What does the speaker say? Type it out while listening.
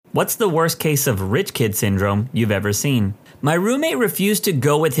What's the worst case of rich kid syndrome you've ever seen? My roommate refused to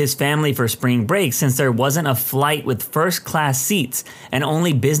go with his family for spring break since there wasn't a flight with first class seats and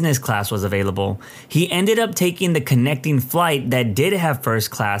only business class was available. He ended up taking the connecting flight that did have first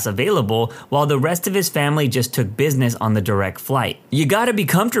class available while the rest of his family just took business on the direct flight. You gotta be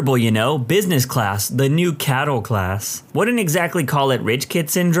comfortable, you know, business class, the new cattle class. Wouldn't exactly call it rich kid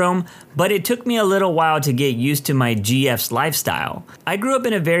syndrome, but it took me a little while to get used to my GF's lifestyle. I grew up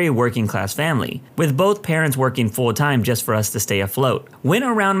in a very working class family, with both parents working full time just for us to stay afloat. Went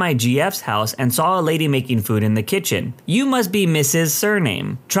around my GF's house and saw a lady making food in the kitchen. You must be Mrs.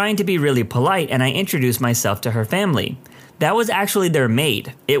 Surname. Trying to be really polite, and I introduced myself to her family. That was actually their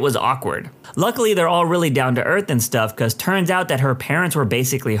maid. It was awkward. Luckily, they're all really down to earth and stuff because turns out that her parents were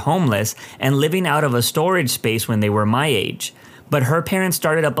basically homeless and living out of a storage space when they were my age. But her parents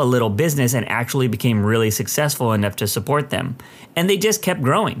started up a little business and actually became really successful enough to support them. And they just kept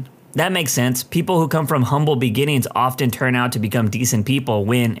growing. That makes sense. People who come from humble beginnings often turn out to become decent people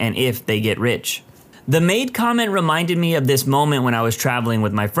when and if they get rich. The maid comment reminded me of this moment when I was traveling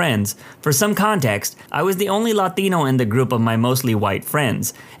with my friends. For some context, I was the only Latino in the group of my mostly white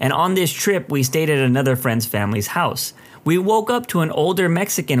friends, and on this trip we stayed at another friend's family's house. We woke up to an older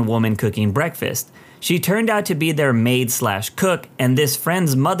Mexican woman cooking breakfast. She turned out to be their maid/cook, and this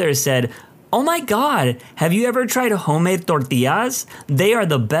friend's mother said, "Oh my God, have you ever tried homemade tortillas? They are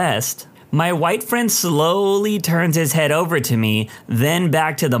the best." My white friend slowly turns his head over to me, then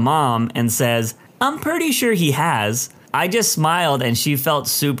back to the mom and says, "I'm pretty sure he has." I just smiled and she felt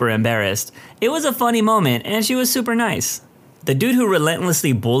super embarrassed. It was a funny moment and she was super nice. The dude who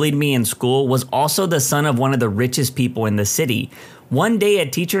relentlessly bullied me in school was also the son of one of the richest people in the city. One day a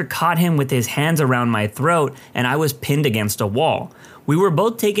teacher caught him with his hands around my throat and I was pinned against a wall. We were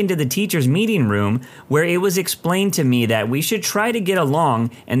both taken to the teacher's meeting room where it was explained to me that we should try to get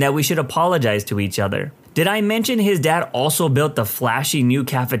along and that we should apologize to each other. Did I mention his dad also built the flashy new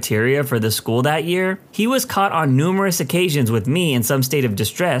cafeteria for the school that year? He was caught on numerous occasions with me in some state of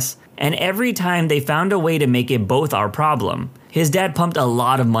distress, and every time they found a way to make it both our problem. His dad pumped a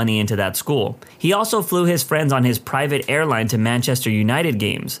lot of money into that school. He also flew his friends on his private airline to Manchester United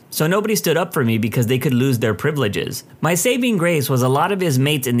games, so nobody stood up for me because they could lose their privileges. My saving grace was a lot of his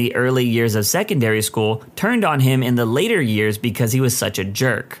mates in the early years of secondary school turned on him in the later years because he was such a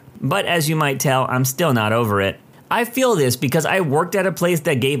jerk. But as you might tell, I'm still not over it. I feel this because I worked at a place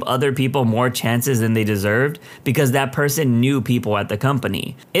that gave other people more chances than they deserved because that person knew people at the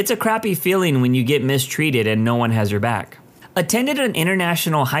company. It's a crappy feeling when you get mistreated and no one has your back. Attended an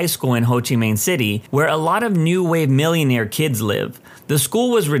international high school in Ho Chi Minh City where a lot of new wave millionaire kids live. The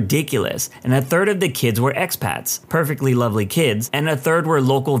school was ridiculous, and a third of the kids were expats, perfectly lovely kids, and a third were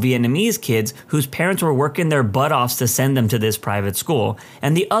local Vietnamese kids whose parents were working their butt offs to send them to this private school,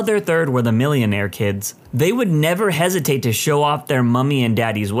 and the other third were the millionaire kids. They would never hesitate to show off their mummy and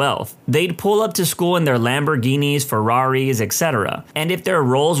daddy's wealth. They'd pull up to school in their Lamborghinis, Ferraris, etc. And if their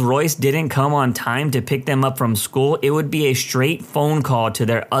Rolls Royce didn't come on time to pick them up from school, it would be a straight phone call to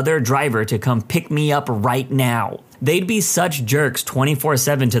their other driver to come pick me up right now. They'd be such jerks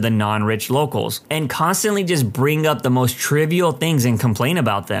 24/7 to the non-rich locals and constantly just bring up the most trivial things and complain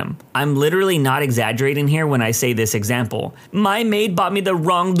about them. I'm literally not exaggerating here when I say this example. My maid bought me the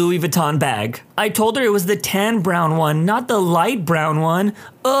wrong Louis Vuitton bag. I told her it was the tan brown one, not the light brown one.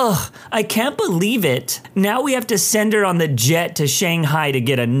 Ugh, I can't believe it. Now we have to send her on the jet to Shanghai to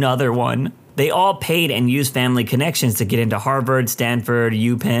get another one. They all paid and used family connections to get into Harvard, Stanford,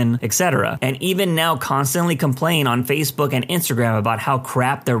 UPenn, etc. And even now constantly complain on Facebook and Instagram about how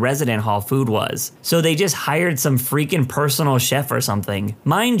crap their resident hall food was. So they just hired some freaking personal chef or something.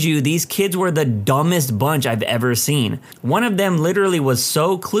 Mind you, these kids were the dumbest bunch I've ever seen. One of them literally was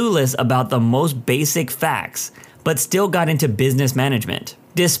so clueless about the most basic facts, but still got into business management.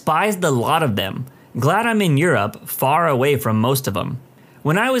 Despised the lot of them. Glad I'm in Europe, far away from most of them.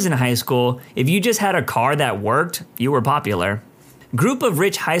 When I was in high school, if you just had a car that worked, you were popular. Group of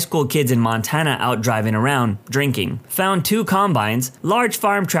rich high school kids in Montana out driving around, drinking. Found 2 combines, large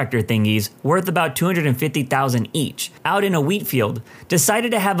farm tractor thingies, worth about $250,000 each, out in a wheat field.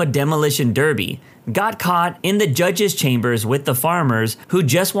 Decided to have a demolition derby. Got caught in the judge's chambers with the farmers who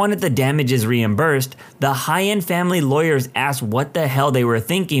just wanted the damages reimbursed. The high-end family lawyers asked what the hell they were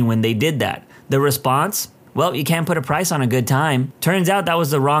thinking when they did that. The response? Well, you can't put a price on a good time. Turns out that was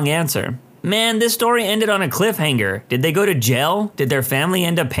the wrong answer. Man, this story ended on a cliffhanger. Did they go to jail? Did their family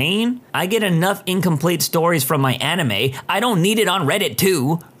end up paying? I get enough incomplete stories from my anime. I don't need it on Reddit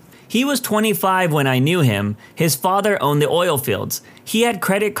too. He was 25 when I knew him. His father owned the oil fields. He had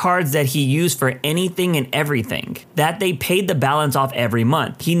credit cards that he used for anything and everything, that they paid the balance off every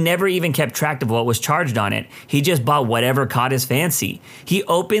month. He never even kept track of what was charged on it. He just bought whatever caught his fancy. He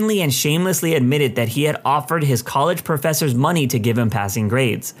openly and shamelessly admitted that he had offered his college professors money to give him passing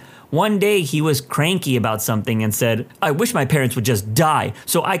grades. One day he was cranky about something and said, "I wish my parents would just die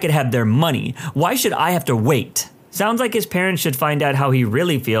so I could have their money. Why should I have to wait?" Sounds like his parents should find out how he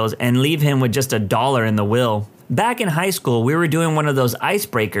really feels and leave him with just $1 in the will. Back in high school, we were doing one of those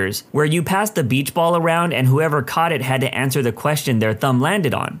icebreakers where you passed the beach ball around and whoever caught it had to answer the question their thumb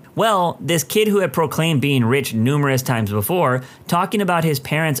landed on. Well, this kid who had proclaimed being rich numerous times before, talking about his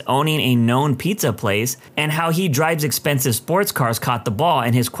parents owning a known pizza place and how he drives expensive sports cars, caught the ball,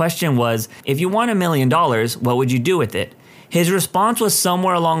 and his question was, if you won $1 million, what would you do with it? His response was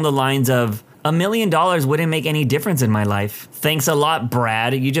somewhere along the lines of, $1 million wouldn't make any difference in my life. Thanks a lot,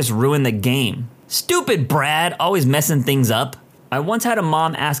 Brad. You just ruined the game. Stupid Brad, always messing things up. I once had a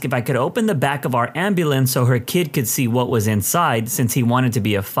mom ask if I could open the back of our ambulance so her kid could see what was inside since he wanted to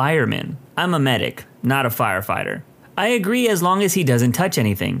be a fireman. I'm a medic, not a firefighter. I agree as long as he doesn't touch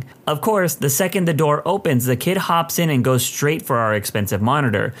anything. Of course, the second the door opens, the kid hops in and goes straight for our expensive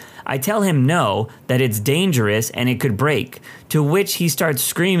monitor. I tell him no, that it's dangerous and it could break, to which he starts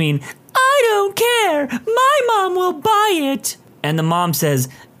screaming, "I don't care, my mom will buy it." And the mom says,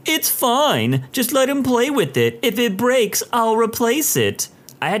 "It's fine, just let him play with it. If it breaks, I'll replace it."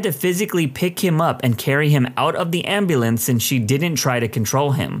 I had to physically pick him up and carry him out of the ambulance since she didn't try to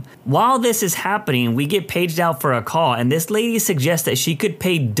control him. While this is happening, we get paged out for a call and this lady suggests that she could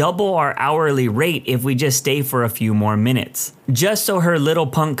pay double our hourly rate if we just stay for a few more minutes, just so her little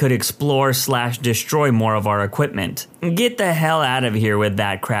punk could explore/destroy more of our equipment. Get the hell out of here with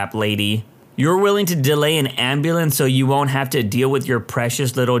that crap, lady. You're willing to delay an ambulance so you won't have to deal with your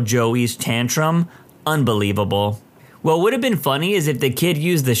precious little Joey's tantrum? Unbelievable. What would have been funny is if the kid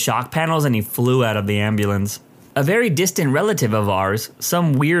used the shock panels and he flew out of the ambulance. A very distant relative of ours,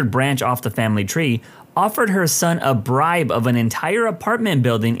 some weird branch off the family tree, offered her son a bribe of an entire apartment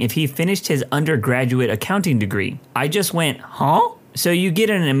building if he finished his undergraduate accounting degree. I just went, huh? So you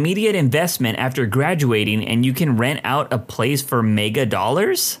get an immediate investment after graduating and you can rent out a place for mega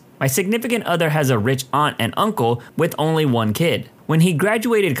dollars? My significant other has a rich aunt and uncle with only one kid. When he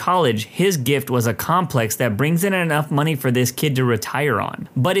graduated college, his gift was a complex that brings in enough money for this kid to retire on.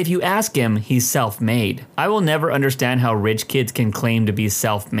 But if you ask him, he's self-made. I will never understand how rich kids can claim to be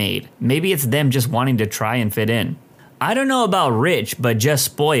self-made. Maybe it's them just wanting to try and fit in. I don't know about rich, but just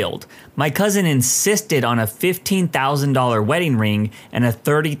spoiled. My cousin insisted on a $15,000 wedding ring and a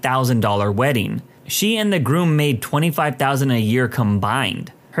 $30,000 wedding. She and the groom made $25,000 a year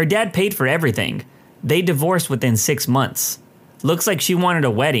combined. Her dad paid for everything. They divorced within 6 months. Looks like she wanted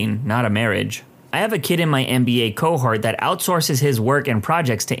a wedding, not a marriage. I have a kid in my MBA cohort that outsources his work and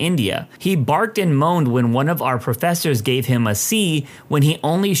projects to India. He barked and moaned when one of our professors gave him a C when he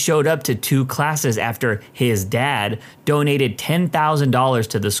only showed up to 2 classes after his dad donated $10,000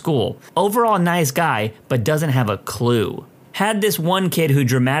 to the school. Overall nice guy, but doesn't have a clue. Had this one kid who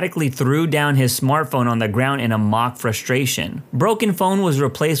dramatically threw down his smartphone on the ground in a mock frustration. Broken phone was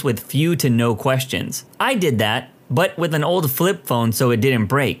replaced with few to no questions. I did that, but with an old flip phone so it didn't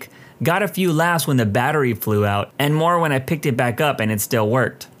break. Got a few laughs when the battery flew out, and more when I picked it back up and it still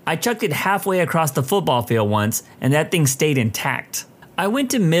worked. I chucked it halfway across the football field once, and that thing stayed intact. I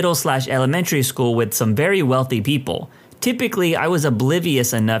went to middle/elementary school with some very wealthy people. Typically, I was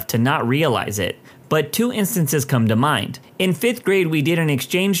oblivious enough to not realize it, but 2 instances come to mind. In 5th grade, we did an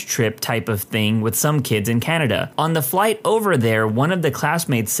exchange trip type of thing with some kids in Canada. On the flight over there, one of the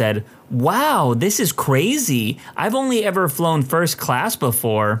classmates said, "Wow, this is crazy. I've only ever flown first class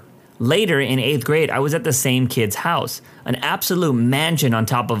before." Later, in 8th grade, I was at the same kid's house, an absolute mansion on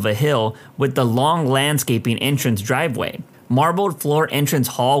top of a hill with the long landscaping entrance driveway, marbled floor entrance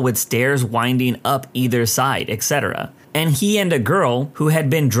hall with stairs winding up either side, etc. And he and a girl, who had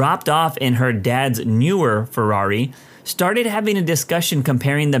been dropped off in her dad's newer Ferrari, started having a discussion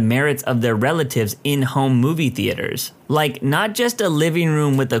comparing the merits of their relatives' in-home movie theaters. Like, not just a living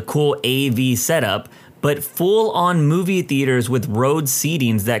room with a cool AV setup, but full-on movie theaters with road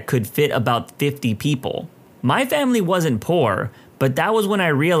seatings that could fit about 50 people. My family wasn't poor, but that was when I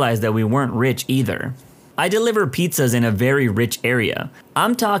realized that we weren't rich either. I deliver pizzas in a very rich area.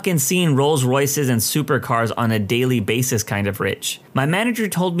 I'm talking seeing Rolls Royces and supercars on a daily basis kind of rich. My manager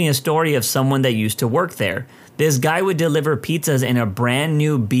told me a story of someone that used to work there. This guy would deliver pizzas in a brand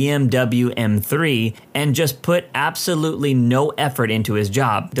new BMW M3 and just put absolutely no effort into his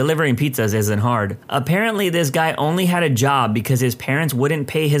job. Delivering pizzas isn't hard. Apparently, this guy only had a job because his parents wouldn't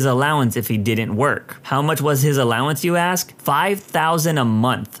pay his allowance if he didn't work. How much was his allowance, you ask? $5,000 a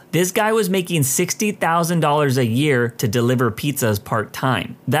month. This guy was making $60,000 a year to deliver pizzas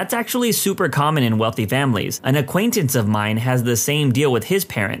part-time. That's actually super common in wealthy families. An acquaintance of mine has the same deal with his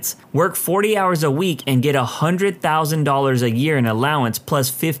parents. Work 40 hours a week and get $100,000 a year in allowance plus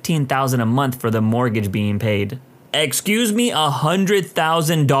 $15,000 a month for the mortgage being paid. Excuse me,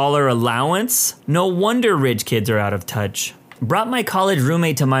 $100,000 allowance? No wonder rich kids are out of touch. Brought my college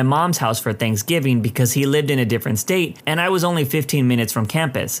roommate to my mom's house for Thanksgiving because he lived in a different state and I was only 15 minutes from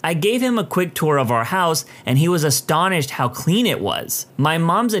campus. I gave him a quick tour of our house and he was astonished how clean it was. My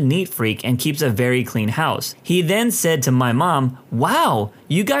mom's a neat freak and keeps a very clean house. He then said to my mom, "Wow,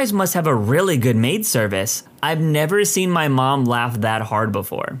 you guys must have a really good maid service." I've never seen my mom laugh that hard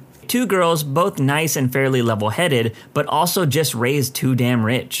before. Two girls, both nice and fairly level-headed, but also just raised too damn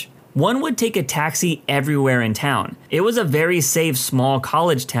rich. One would take a taxi everywhere in town. It was a very safe small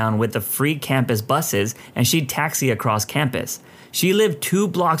college town with the free campus buses, and she'd taxi across campus. She lived 2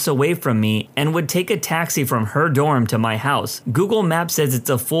 blocks away from me and would take a taxi from her dorm to my house. Google Maps says it's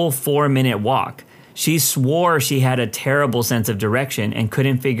a full 4-minute walk. She swore she had a terrible sense of direction and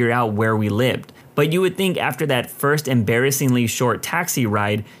couldn't figure out where we lived. But you would think after that first embarrassingly short taxi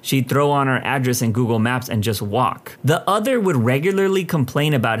ride, she'd throw on her address in Google Maps and just walk. The other would regularly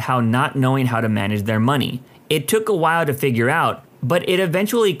complain about how not knowing how to manage their money. It took a while to figure out, but it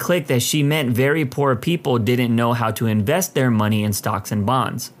eventually clicked that she meant very poor people didn't know how to invest their money in stocks and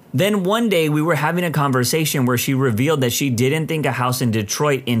bonds. Then one day we were having a conversation where she revealed that she didn't think a house in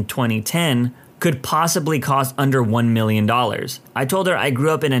Detroit in 2010 could possibly cost under $1 million. I told her I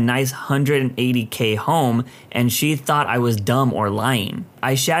grew up in a nice $180K home and she thought I was dumb or lying.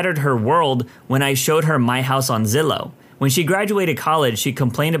 I shattered her world when I showed her my house on Zillow. When she graduated college, she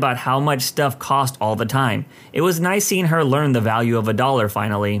complained about how much stuff cost all the time. It was nice seeing her learn the value of a dollar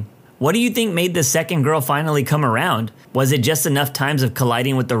finally. What do you think made the second girl finally come around? Was it just enough times of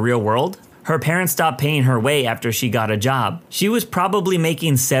colliding with the real world? Her parents stopped paying her way after she got a job. She was probably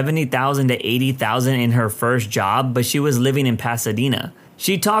making $70,000 to $80,000 in her first job, but she was living in Pasadena.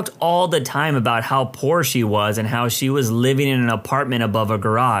 She talked all the time about how poor she was and how she was living in an apartment above a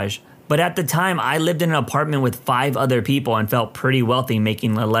garage. But at the time, I lived in an apartment with 5 other people and felt pretty wealthy,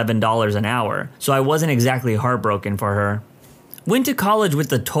 making $11 an hour. So I wasn't exactly heartbroken for her. Went to college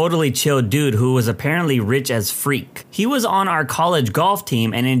with a totally chill dude who was apparently rich as freak. He was on our college golf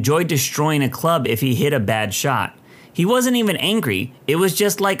team and enjoyed destroying a club if he hit a bad shot. He wasn't even angry, it was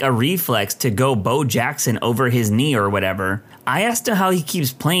just like a reflex to go Bo Jackson over his knee or whatever. I asked him how he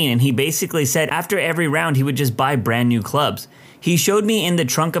keeps playing and he basically said after every round he would just buy brand new clubs. He showed me in the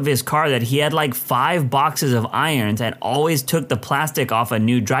trunk of his car that he had like 5 boxes of irons and always took the plastic off a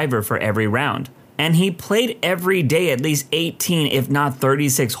new driver for every round. And he played every day at least 18 if not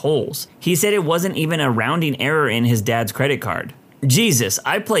 36 holes. He said it wasn't even a rounding error in his dad's credit card. Jesus,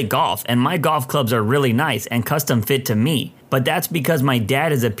 I play golf and my golf clubs are really nice and custom fit to me. But that's because my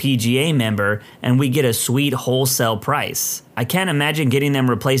dad is a PGA member and we get a sweet wholesale price. I can't imagine getting them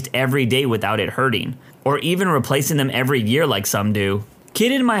replaced every day without it hurting. Or even replacing them every year like some do.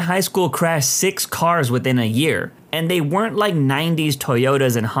 Kid in my high school crashed 6 cars within a year. And they weren't like 90s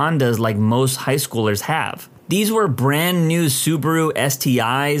Toyotas and Hondas like most high schoolers have. These were brand new Subaru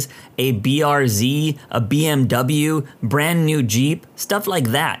STIs, a BRZ, a BMW, brand new Jeep, stuff like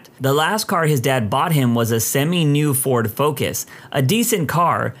that. The last car his dad bought him was a semi-new Ford Focus, a decent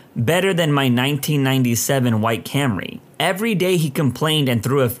car, better than my 1997 white Camry. Every day he complained and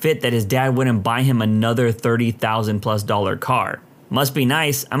threw a fit that his dad wouldn't buy him another $30,000+ car. Must be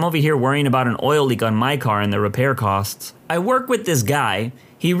nice, I'm over here worrying about an oil leak on my car and the repair costs. I work with this guy.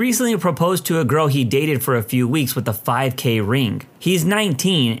 He recently proposed to a girl he dated for a few weeks with a $5K ring. He's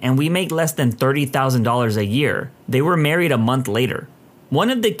 19 and we make less than $30,000 a year. They were married a month later. One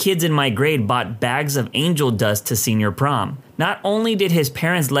of the kids in my grade bought bags of angel dust to senior prom. Not only did his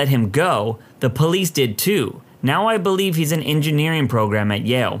parents let him go, the police did too. Now I believe he's in engineering program at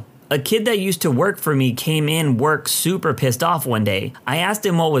Yale. A kid that used to work for me came in work super pissed off one day. I asked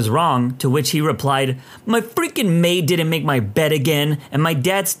him what was wrong, to which he replied, "My freaking maid didn't make my bed again, and my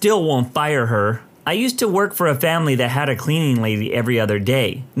dad still won't fire her." I I used to work for a family that had a cleaning lady every other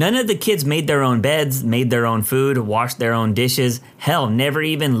day. None of the kids made their own beds, made their own food, washed their own dishes, hell, never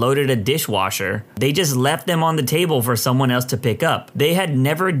even loaded a dishwasher. They just left them on the table for someone else to pick up. They had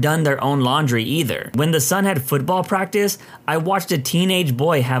never done their own laundry either. When the son had football practice, I watched a teenage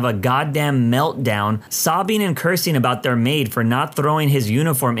boy have a goddamn meltdown, sobbing and cursing about their maid for not throwing his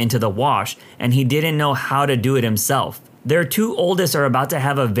uniform into the wash, and he didn't know how to do it himself. Their two oldest are about to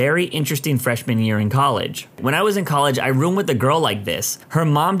have a very interesting freshman year in college. When I was in college, I roomed with a girl like this. Her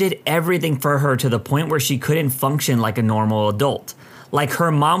mom did everything for her to the point where she couldn't function like a normal adult. Like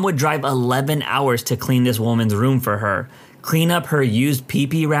her mom would drive 11 hours to clean this woman's room for her, clean up her used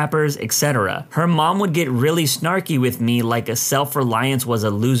pee-pee wrappers, etc. Her mom would get really snarky with me like a self-reliance was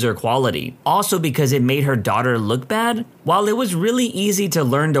a loser quality. Also because it made her daughter look bad. While it was really easy to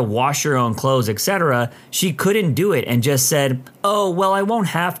learn to wash your own clothes, etc., she couldn't do it and just said, "Oh, well, I won't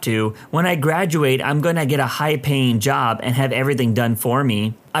have to. When I graduate, I'm gonna get a high-paying job and have everything done for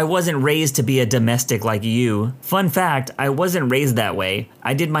me. I wasn't raised to be a domestic like you." Fun fact, I wasn't raised that way.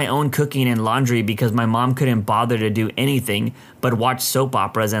 I did my own cooking and laundry because my mom couldn't bother to do anything but watch soap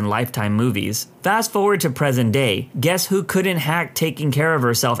operas and Lifetime movies. Fast forward to present day, guess who couldn't hack taking care of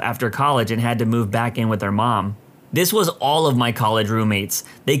herself after college and had to move back in with her mom? This was all of my college roommates.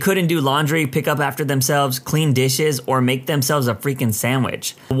 They couldn't do laundry, pick up after themselves, clean dishes, or make themselves a freaking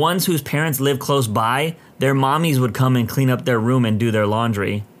sandwich. The ones whose parents lived close by, their mommies would come and clean up their room and do their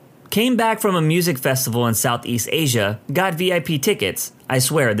laundry. Came back from a music festival in Southeast Asia, got VIP tickets. I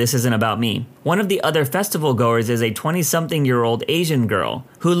swear, this isn't about me. One of the other festival goers is a 20-something-year-old Asian girl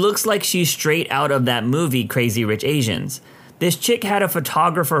who looks like she's straight out of that movie Crazy Rich Asians. This chick had a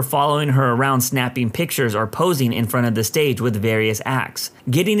photographer following her around snapping pictures or posing in front of the stage with various acts,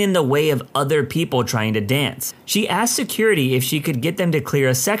 getting in the way of other people trying to dance. She asked security if she could get them to clear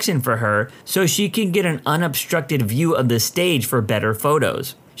a section for her so she could get an unobstructed view of the stage for better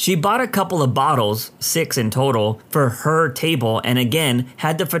photos. She bought a couple of bottles, 6 in total, for her table and again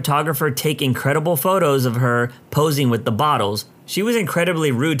had the photographer take incredible photos of her posing with the bottles. She was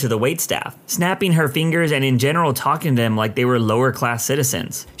incredibly rude to the waitstaff, snapping her fingers and in general talking to them like they were lower class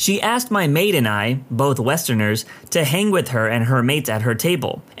citizens. She asked my maid and I, both Westerners, to hang with her and her mates at her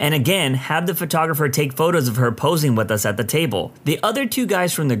table, and again have the photographer take photos of her posing with us at the table. The other two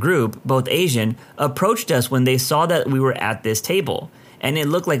guys from the group, both Asian, approached us when they saw that we were at this table, and it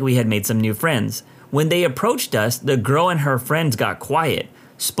looked like we had made some new friends. When they approached us, the girl and her friends got quiet,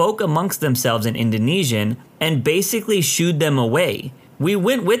 spoke amongst themselves in Indonesian, and basically shooed them away. We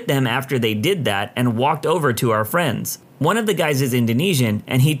went with them after they did that and walked over to our friends. One of the guys is Indonesian,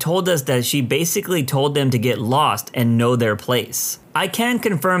 and he told us that she basically told them to get lost and know their place. I can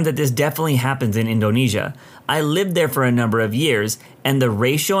confirm that this definitely happens in Indonesia. I lived there for a number of years, and the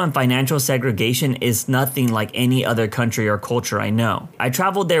racial and financial segregation is nothing like any other country or culture I know. I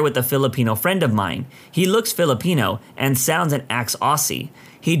traveled there with a Filipino friend of mine. He looks Filipino and sounds and acts Aussie.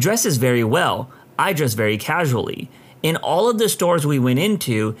 He dresses very well. I dress very casually. In all of the stores we went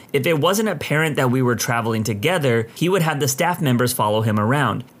into, if it wasn't apparent that we were traveling together, he would have the staff members follow him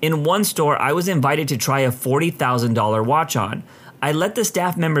around. In one store, I was invited to try a $40,000 watch on. I let the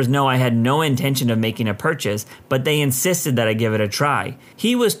staff members know I had no intention of making a purchase, but they insisted that I give it a try.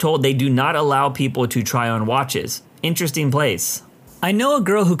 He was told they do not allow people to try on watches. Interesting place. I know a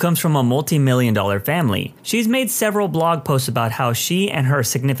girl who comes from a multi-million-dollar family. She's made several blog posts about how she and her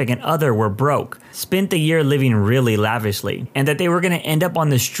significant other were broke, spent the year living really lavishly, and that they were going to end up on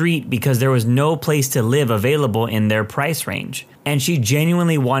the street because there was no place to live available in their price range. And she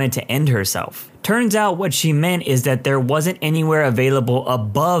genuinely wanted to end herself. Turns out what she meant is that there wasn't anywhere available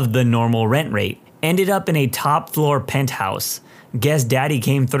above the normal rent rate. Ended up in a top floor penthouse. Guess daddy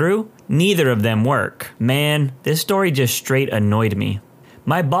came through? Neither of them work. Man, this story just straight annoyed me.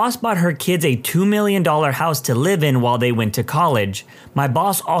 My boss bought her kids a $2 million house to live in while they went to college. My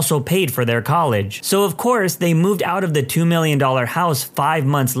boss also paid for their college. So of course, they moved out of the $2 million house 5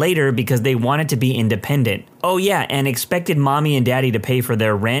 months later because they wanted to be independent. Oh yeah, and expected mommy and daddy to pay for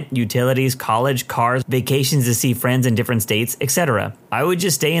their rent, utilities, college, cars, vacations to see friends in different states, etc. I would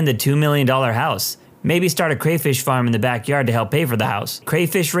just stay in the $2 million house. Maybe start a crayfish farm in the backyard to help pay for the house.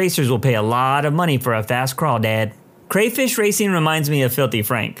 Crayfish racers will pay a lot of money for a fast crawl, Dad. Crayfish racing reminds me of Filthy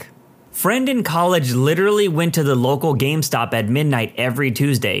Frank. Friend in college literally went to the local GameStop at midnight every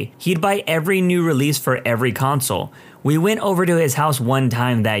Tuesday. He'd buy every new release for every console. We went over to his house one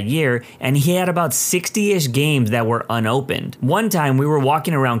time that year, and he had about 60-ish games that were unopened. One time we were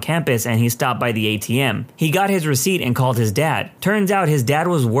walking around campus and he stopped by the ATM. He got his receipt and called his dad. Turns out his dad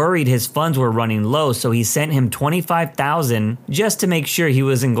was worried his funds were running low, so he sent him $25,000 just to make sure he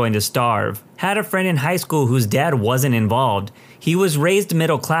wasn't going to starve. Had a friend in high school whose dad wasn't involved. He was raised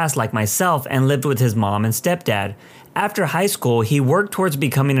middle class like myself and lived with his mom and stepdad. After high school, he worked towards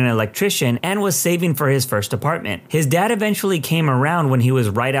becoming an electrician and was saving for his first apartment. His dad eventually came around when he was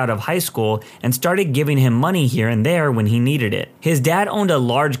right out of high school and started giving him money here and there when he needed it. His dad owned a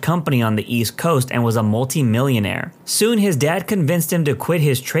large company on the East Coast and was a multi-millionaire. Soon his dad convinced him to quit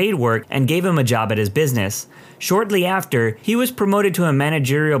his trade work and gave him a job at his business. Shortly after, he was promoted to a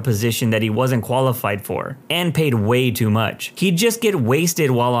managerial position that he wasn't qualified for, and paid way too much. He'd just get wasted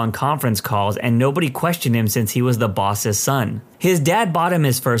while on conference calls and nobody questioned him since he was the boss's son. His dad bought him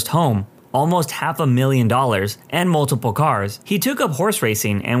his first home, almost $500,000, and multiple cars. He took up horse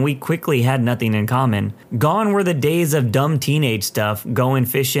racing and we quickly had nothing in common. Gone were the days of dumb teenage stuff, going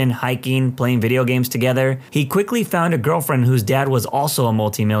fishing, hiking, playing video games together. He quickly found a girlfriend whose dad was also a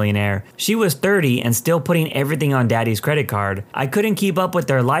multimillionaire. She was 30 and still putting everything on daddy's credit card. I couldn't keep up with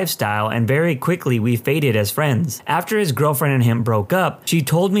their lifestyle and very quickly we faded as friends. After his girlfriend and him broke up, she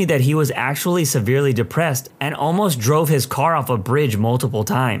told me that he was actually severely depressed and almost drove his car off a bridge multiple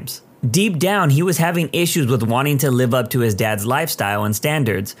times. Deep down, he was having issues with wanting to live up to his dad's lifestyle and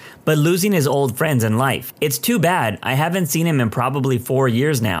standards, but losing his old friends in life. It's too bad. I haven't seen him in probably 4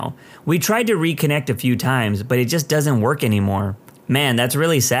 years now. We tried to reconnect a few times, but it just doesn't work anymore. Man, that's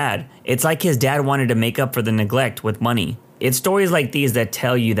really sad. It's like his dad wanted to make up for the neglect with money. It's stories like these that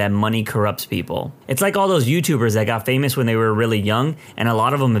tell you that money corrupts people. It's like all those YouTubers that got famous when they were really young, and a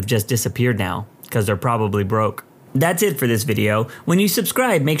lot of them have just disappeared now, because they're probably broke. That's it for this video. When you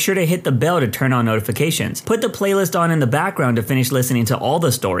subscribe, make sure to hit the bell to turn on notifications. Put the playlist on in the background to finish listening to all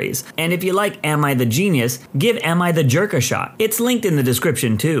the stories. And if you like Am I the Genius, give Am I the Jerk a shot. It's linked in the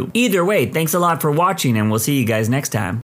description too. Either way, thanks a lot for watching and we'll see you guys next time.